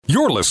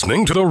You're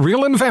listening to The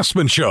Real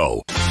Investment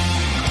Show.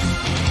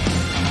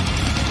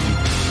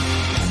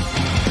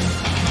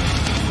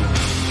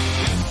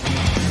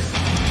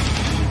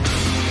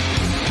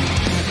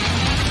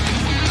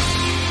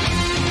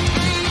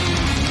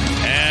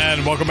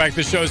 And welcome back to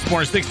the show. It's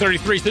morning,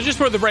 6:33. So just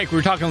for the break, we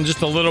were talking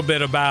just a little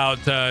bit about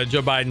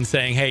Joe Biden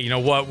saying, hey, you know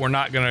what? We're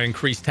not going to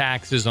increase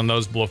taxes on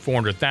those below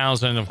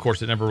 $400,000. Of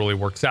course, it never really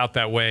works out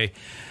that way.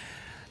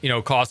 You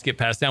know, costs get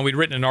passed down. We'd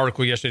written an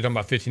article yesterday talking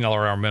about $15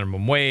 hour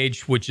minimum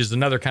wage, which is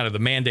another kind of the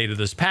mandate of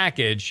this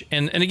package.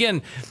 And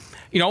again,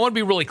 you know, I want to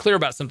be really clear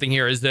about something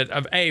here is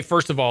that,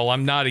 first of all,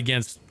 I'm not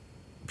against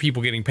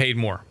people getting paid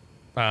more.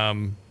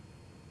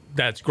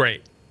 That's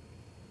great.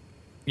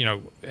 You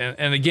know,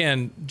 and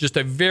again, just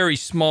a very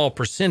small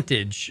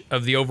percentage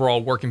of the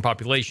overall working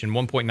population,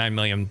 1.9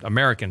 million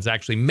Americans,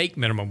 actually make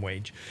minimum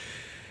wage.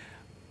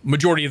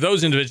 Majority of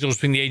those individuals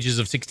between the ages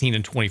of 16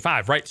 and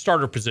 25, right?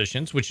 Starter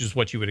positions, which is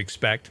what you would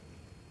expect.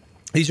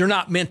 These are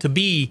not meant to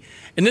be,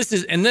 and this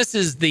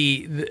is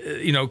the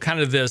you know, kind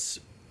of this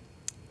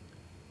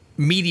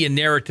media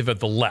narrative of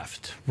the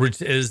left,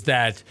 which is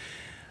that,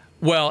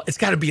 well, it's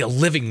got to be a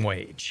living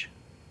wage.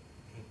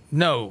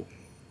 No,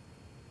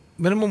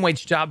 minimum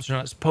wage jobs are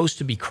not supposed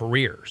to be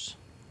careers.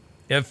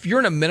 If you're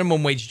in a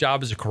minimum wage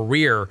job as a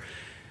career,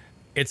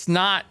 it's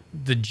not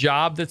the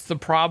job that's the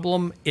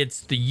problem, it's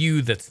the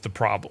you that's the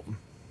problem,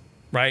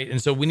 right? And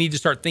so we need to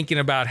start thinking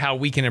about how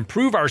we can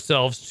improve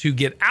ourselves to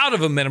get out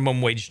of a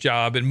minimum wage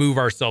job and move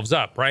ourselves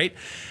up, right?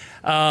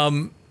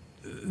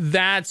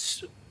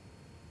 That's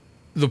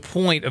the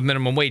point of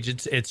minimum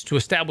wage. It's to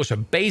establish a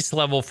base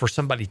level for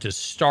somebody to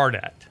start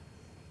at.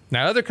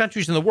 Now, other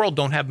countries in the world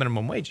don't have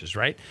minimum wages,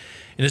 right?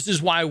 And this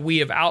is why we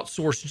have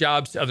outsourced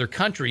jobs to other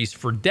countries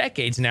for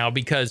decades now,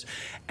 because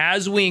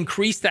as we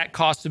increase that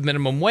cost of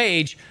minimum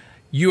wage,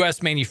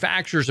 U.S.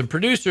 manufacturers and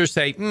producers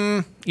say,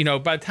 you know,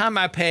 by the time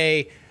I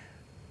pay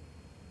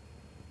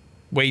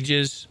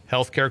wages,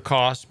 healthcare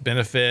costs,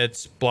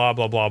 benefits, blah,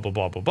 blah, blah, blah,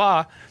 blah, blah,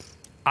 blah,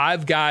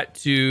 I've got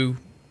to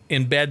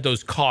embed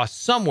those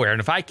costs somewhere. And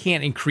if I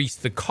can't increase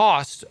the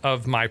cost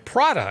of my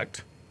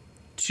product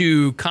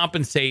to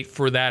compensate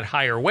for that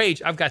higher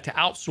wage, I've got to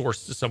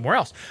outsource to somewhere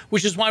else,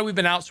 which is why we've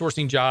been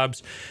outsourcing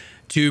jobs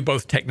to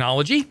both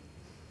technology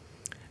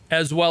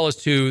as well as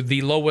to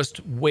the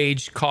lowest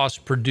wage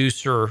cost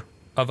producer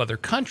of other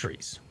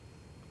countries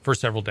for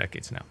several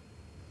decades now.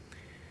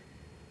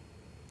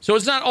 So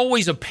it's not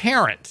always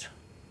apparent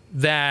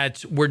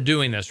that we're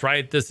doing this,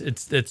 right?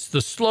 It's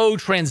the slow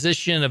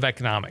transition of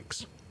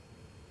economics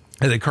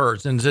that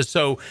occurs. And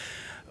so,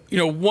 you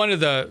know, one of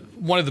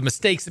the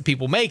mistakes that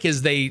people make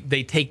is they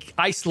take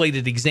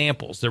isolated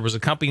examples. There was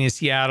a company in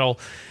Seattle.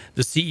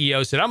 The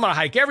CEO said, I'm going to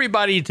hike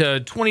everybody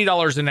to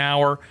 $20 an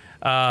hour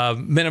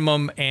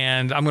minimum,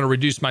 and I'm going to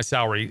reduce my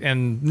salary.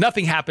 And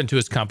nothing happened to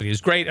his company. It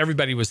was great.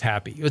 Everybody was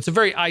happy. It's a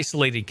very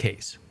isolated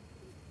case.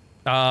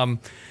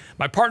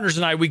 My partners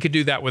and I, we could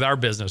do that with our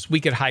business.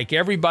 We could hike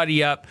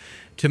everybody up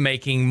to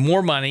making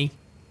more money,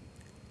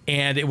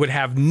 and it would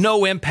have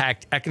no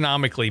impact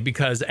economically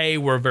because A,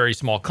 we're a very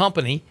small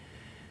company,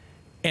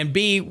 and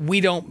B,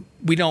 we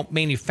don't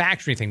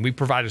manufacture anything. We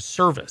provide a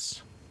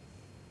service.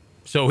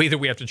 So either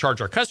we have to charge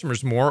our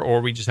customers more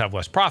or we just have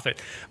less profit.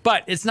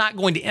 But it's not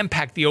going to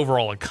impact the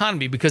overall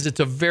economy because it's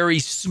a very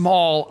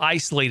small,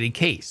 isolated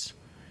case.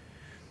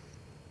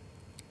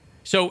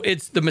 So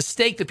it's the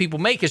mistake that people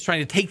make is trying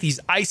to take these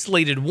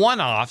isolated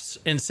one-offs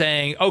and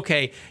saying,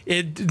 okay,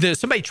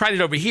 somebody tried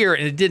it over here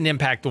and it didn't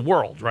impact the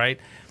world, right?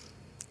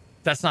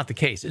 That's not the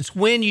case. It's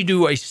when you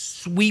do a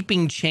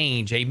sweeping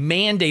change, a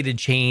mandated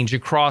change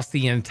across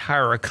the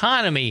entire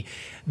economy,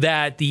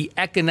 that the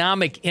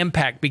economic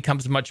impact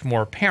becomes much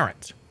more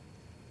apparent.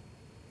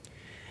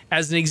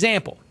 As an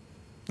example,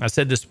 I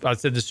said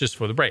this just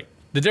for the break.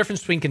 The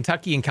difference between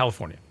Kentucky and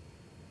California.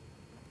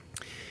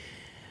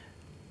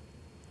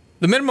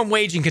 The minimum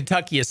wage in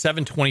Kentucky is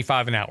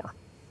 $7.25 an hour.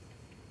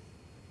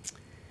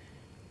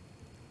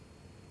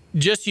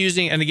 Just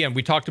using, and again,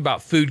 we talked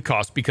about food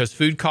costs because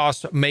food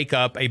costs make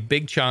up a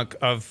big chunk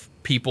of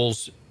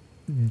people's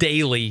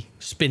daily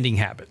spending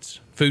habits.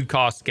 Food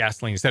costs,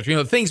 gasoline, et cetera. You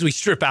know, the things we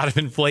strip out of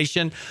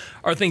inflation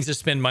are things to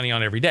spend money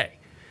on every day.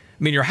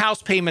 I mean, your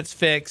house payment's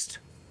fixed.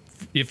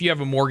 If you have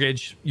a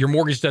mortgage, your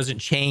mortgage doesn't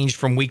change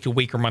from week to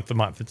week or month to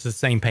month. It's the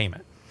same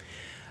payment.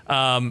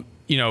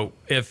 You know,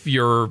 if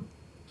your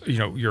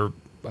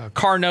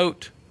car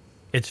note,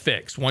 it's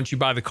fixed. Once you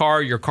buy the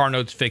car, your car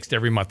note's fixed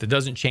every month. It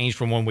doesn't change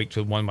from 1 week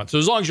to 1 month. So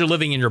as long as you're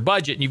living in your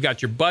budget and you've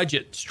got your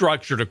budget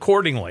structured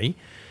accordingly,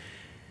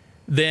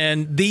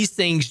 then these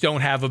things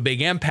don't have a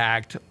big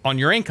impact on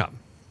your income.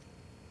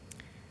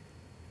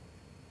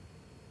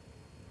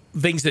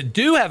 Things that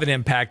do have an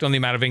impact on the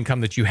amount of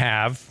income that you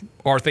have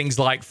are things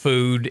like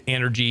food,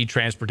 energy,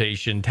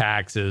 transportation,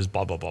 taxes,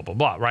 blah, blah, blah, blah,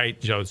 blah, right?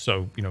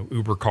 So,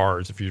 Uber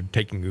cars, if you're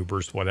taking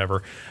Ubers,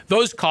 whatever.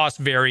 Those costs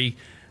vary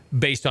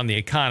based on the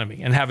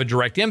economy and have a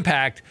direct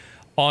impact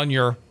on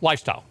your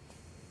lifestyle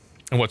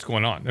and what's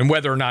going on and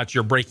whether or not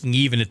you're breaking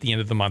even at the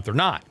end of the month or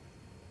not.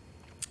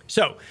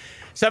 So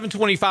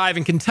 $7.25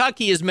 in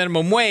Kentucky is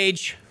minimum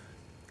wage.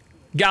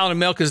 Gallon of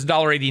milk is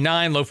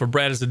 $1.89. Loaf of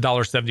bread is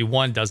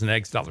 $1.71. Dozen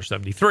eggs,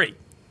 $1.73.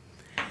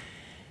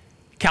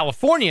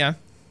 California,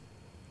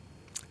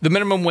 the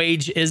minimum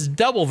wage is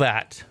double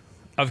that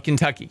of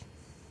Kentucky.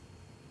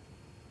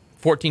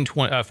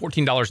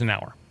 $14 an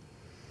hour.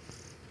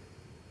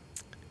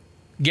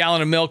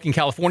 Gallon of milk in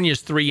California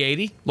is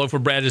 $3.80. Loaf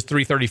of bread is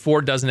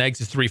 $3.34. Dozen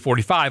eggs is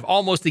 $3.45.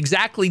 Almost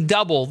exactly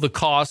double the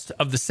cost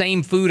of the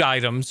same food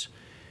items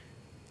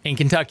in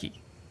Kentucky.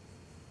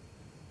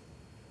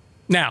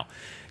 Now,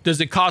 does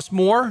it cost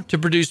more to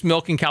produce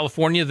milk in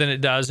California than it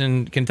does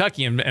in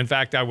Kentucky? And in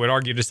fact, I would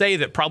argue to say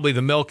that probably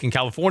the milk in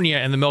California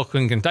and the milk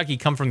in Kentucky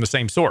come from the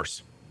same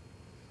source.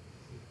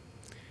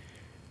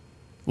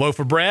 Loaf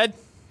of bread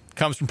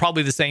comes from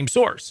probably the same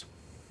source,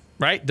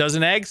 right?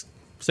 Dozen eggs,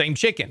 same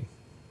chicken.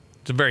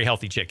 It's a very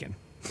healthy chicken.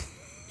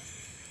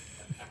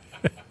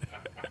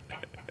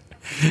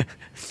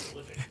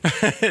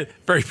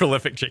 Very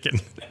prolific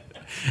chicken.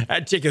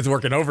 That chicken's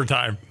working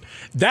overtime.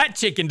 That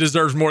chicken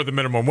deserves more than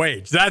minimum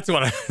wage. That's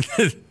what I...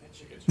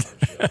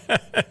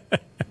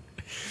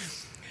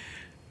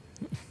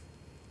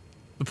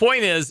 The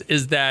point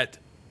is that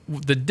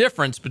the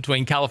difference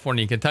between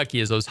California and Kentucky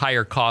is those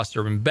higher costs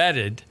are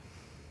embedded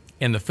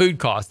in the food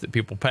costs that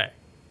people pay,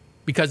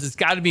 because it's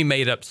got to be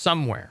made up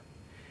somewhere.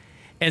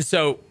 And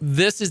so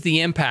this is the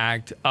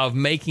impact of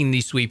making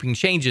these sweeping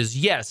changes.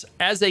 Yes,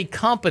 as a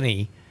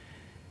company,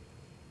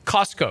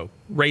 Costco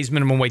raised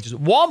minimum wages.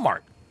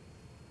 Walmart,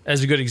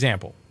 as a good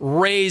example,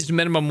 raised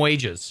minimum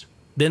wages.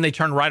 Then they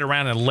turned right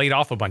around and laid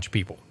off a bunch of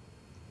people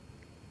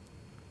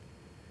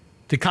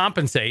to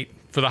compensate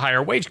for the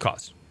higher wage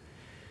costs.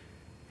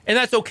 And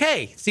that's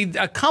okay. See,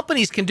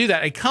 companies can do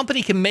that. A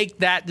company can make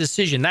that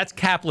decision. That's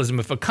capitalism.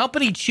 If a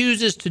company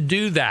chooses to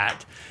do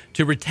that,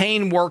 to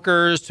retain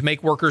workers, to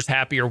make workers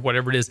happy or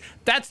whatever it is,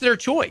 that's their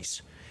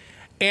choice.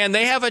 And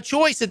they have a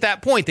choice at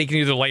that point. They can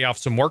either lay off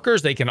some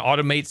workers, they can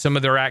automate some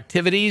of their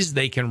activities,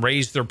 they can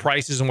raise their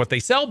prices on what they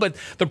sell. But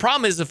the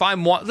problem is, if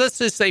let's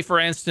just say, for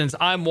instance,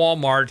 I'm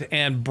Walmart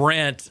and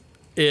Brent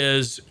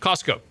is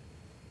Costco.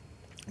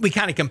 We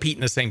kind of compete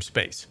in the same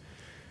space.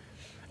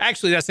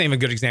 Actually, that's not even a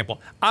good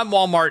example. I'm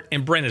Walmart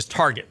and Brent is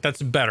Target.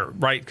 That's better,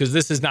 right? Because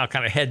this is now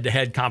kind of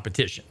head-to-head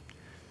competition.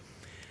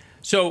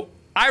 So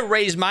I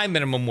raise my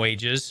minimum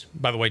wages.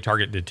 By the way,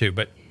 Target did too.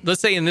 But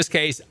let's say in this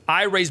case,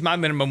 I raise my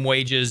minimum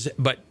wages,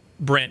 but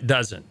Brent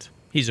doesn't.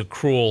 He's a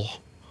cruel,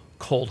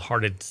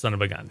 cold-hearted son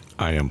of a gun.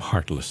 I am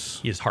heartless.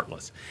 He is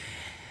heartless.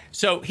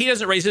 So he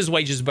doesn't raise his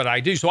wages, but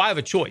I do. So I have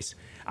a choice.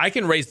 I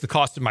can raise the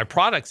cost of my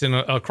products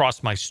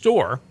across my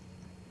store.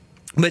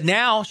 But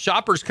now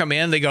shoppers come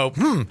in, they go,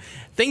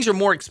 things are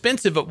more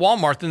expensive at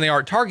Walmart than they are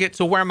at Target.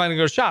 So where am I going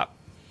to go shop?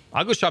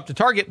 I'll go shop to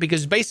Target,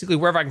 because basically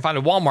wherever I can find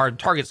a Walmart,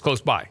 Target's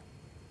close by.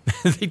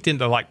 They tend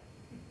to like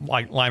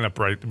line up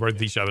right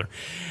with each other.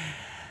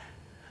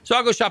 So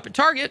I'll go shop at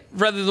Target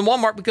rather than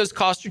Walmart because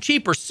costs are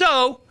cheaper.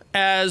 So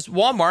as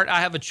Walmart,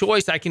 I have a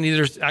choice. I can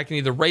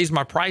either raise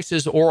my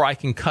prices, or I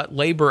can cut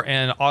labor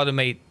and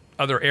automate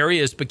other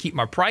areas, but keep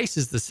my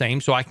prices the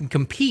same so I can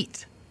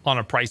compete on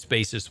a price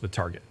basis with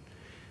Target,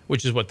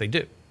 which is what they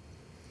do.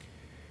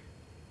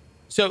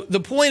 So the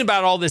point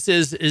about all this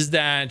is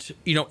that,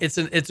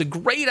 it's a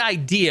great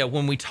idea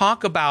when we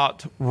talk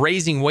about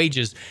raising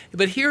wages.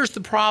 But here's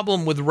the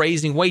problem with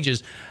raising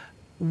wages.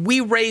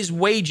 We raise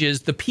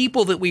wages. The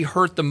people that we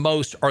hurt the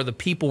most are the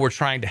people we're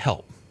trying to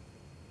help,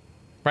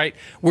 right?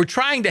 We're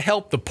trying to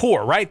help the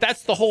poor, right?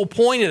 That's the whole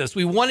point of this.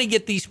 We want to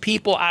get these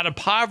people out of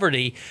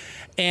poverty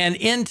and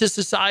into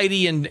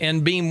society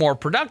and being more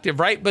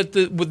productive, right? But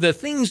the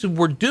things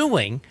we're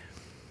doing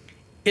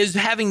is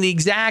having the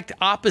exact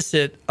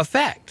opposite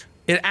effect.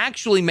 It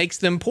actually makes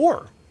them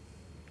poorer.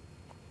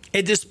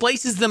 It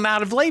displaces them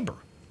out of labor.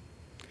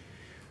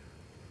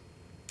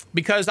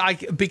 Because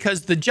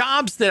the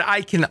jobs that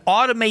I can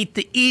automate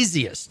the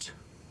easiest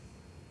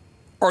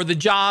are the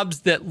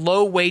jobs that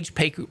low wage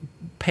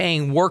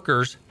paying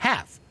workers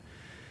have.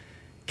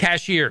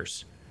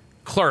 Cashiers,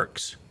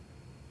 clerks,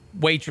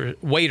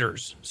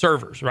 waiters,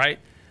 servers, right?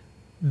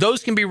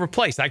 Those can be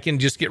replaced. I can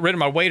just get rid of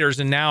my waiters,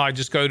 and now I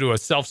just go to a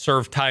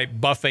self-serve type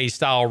buffet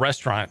style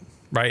restaurant,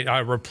 right? I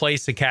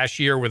replace a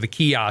cashier with a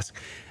kiosk.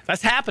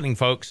 That's happening,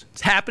 folks.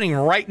 It's happening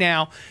right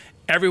now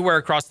everywhere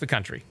across the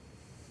country.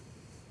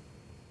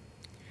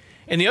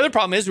 And the other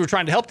problem is we're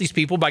trying to help these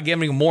people by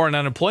giving them more in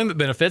unemployment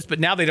benefits, but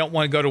now they don't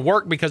want to go to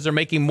work because they're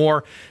making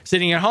more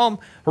sitting at home.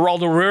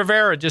 Geraldo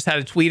Rivera just had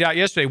a tweet out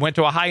yesterday. Went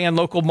to a high-end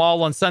local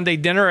mall on Sunday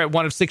dinner at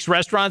one of 6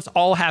 restaurants,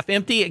 all half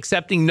empty,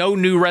 accepting no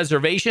new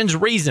reservations.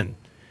 Reason: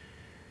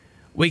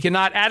 we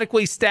cannot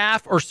adequately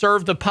staff or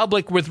serve the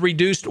public with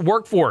reduced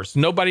workforce.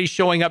 Nobody's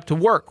showing up to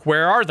work.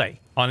 Where are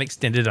they? On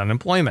extended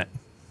unemployment.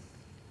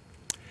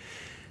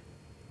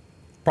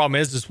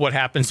 Problem is what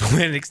happens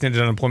when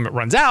extended unemployment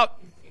runs out.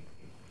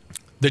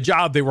 The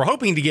job they were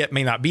hoping to get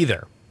may not be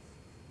there.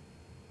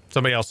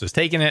 Somebody else has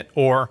taken it,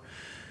 or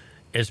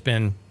it's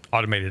been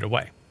automated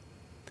away.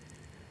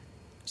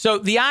 So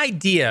the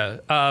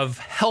idea of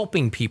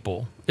helping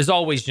people is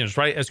always generous,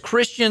 right? As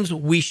Christians,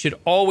 we should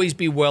always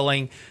be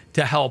willing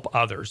to help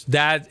others.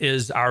 That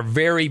is our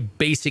very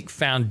basic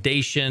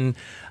foundation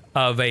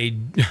of a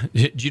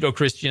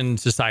Judeo-Christian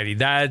society.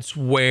 That's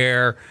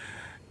where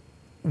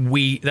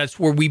we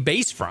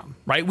base from,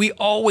 right? We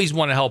always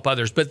want to help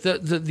others. But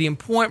the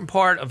important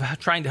part of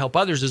trying to help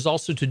others is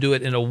also to do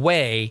it in a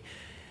way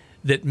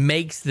that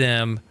makes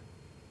them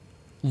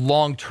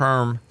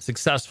long-term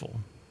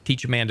successful.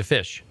 Teach a man to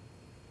fish,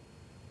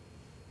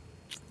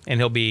 and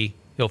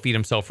he'll feed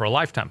himself for a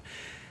lifetime.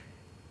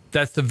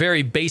 That's the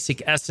very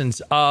basic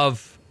essence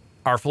of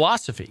our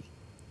philosophy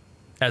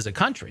as a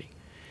country.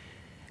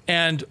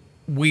 And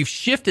we've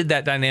shifted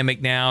that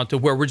dynamic now to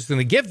where we're just going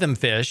to give them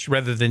fish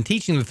rather than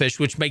teaching them fish,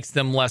 which makes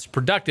them less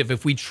productive.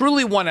 If we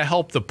truly want to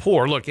help the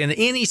poor, look, in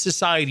any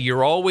society,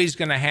 you're always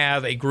going to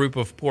have a group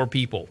of poor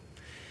people.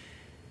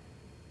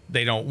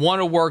 They don't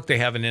want to work. They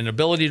have an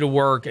inability to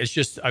work. It's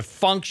just a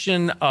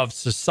function of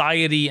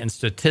society and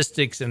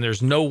statistics, and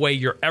there's no way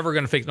you're ever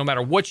going to fix it. No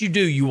matter what you do,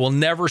 you will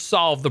never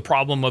solve the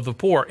problem of the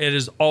poor. It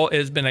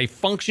has been a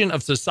function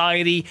of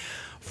society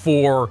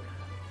for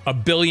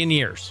 1 billion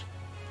years.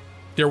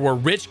 There were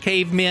rich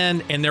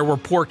cavemen and there were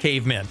poor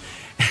cavemen.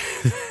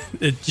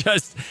 It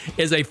just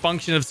is a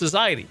function of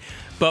society.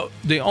 But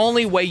the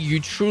only way you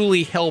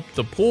truly help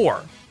the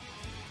poor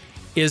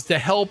is to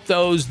help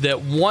those that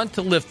want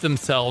to lift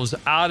themselves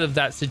out of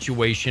that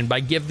situation by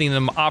giving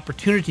them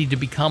opportunity to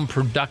become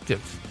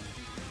productive.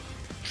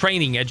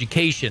 Training,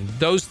 education,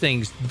 those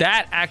things,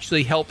 that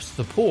actually helps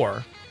the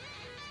poor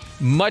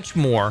much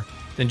more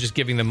than just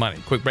giving them money.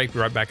 Quick break.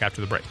 We'll be right back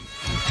after the break.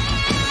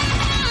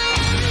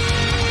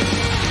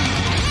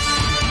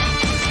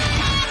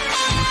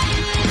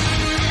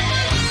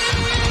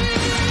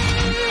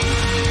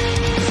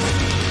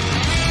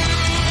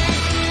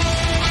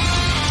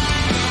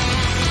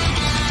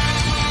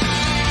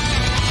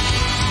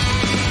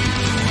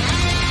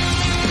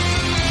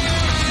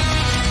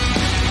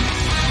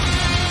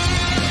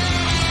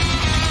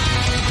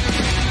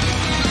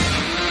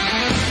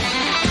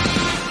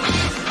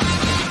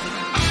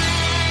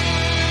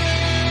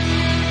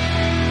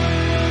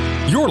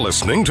 You're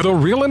listening to The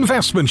Real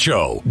Investment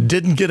Show.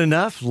 Didn't get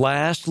enough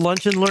last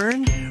Lunch and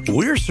Learn?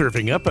 We're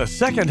serving up a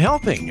second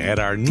helping at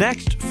our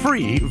next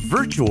free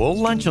virtual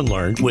Lunch and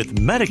Learn with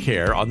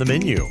Medicare on the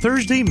menu.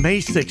 Thursday, May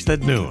 6th at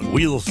noon,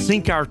 we'll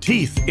sink our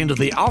teeth into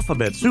the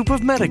alphabet soup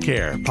of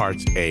Medicare,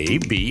 parts A,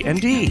 B,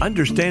 and D.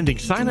 Understanding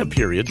sign-up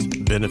periods,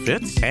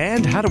 benefits,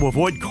 and how to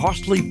avoid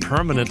costly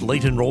permanent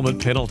late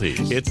enrollment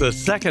penalties. It's a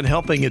second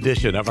helping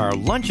edition of our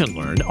Lunch and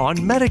Learn on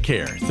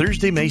Medicare,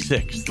 Thursday, May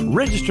 6th.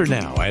 Register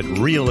now at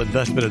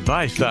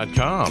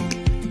realinvestmentadvice.com.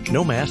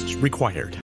 No masks required.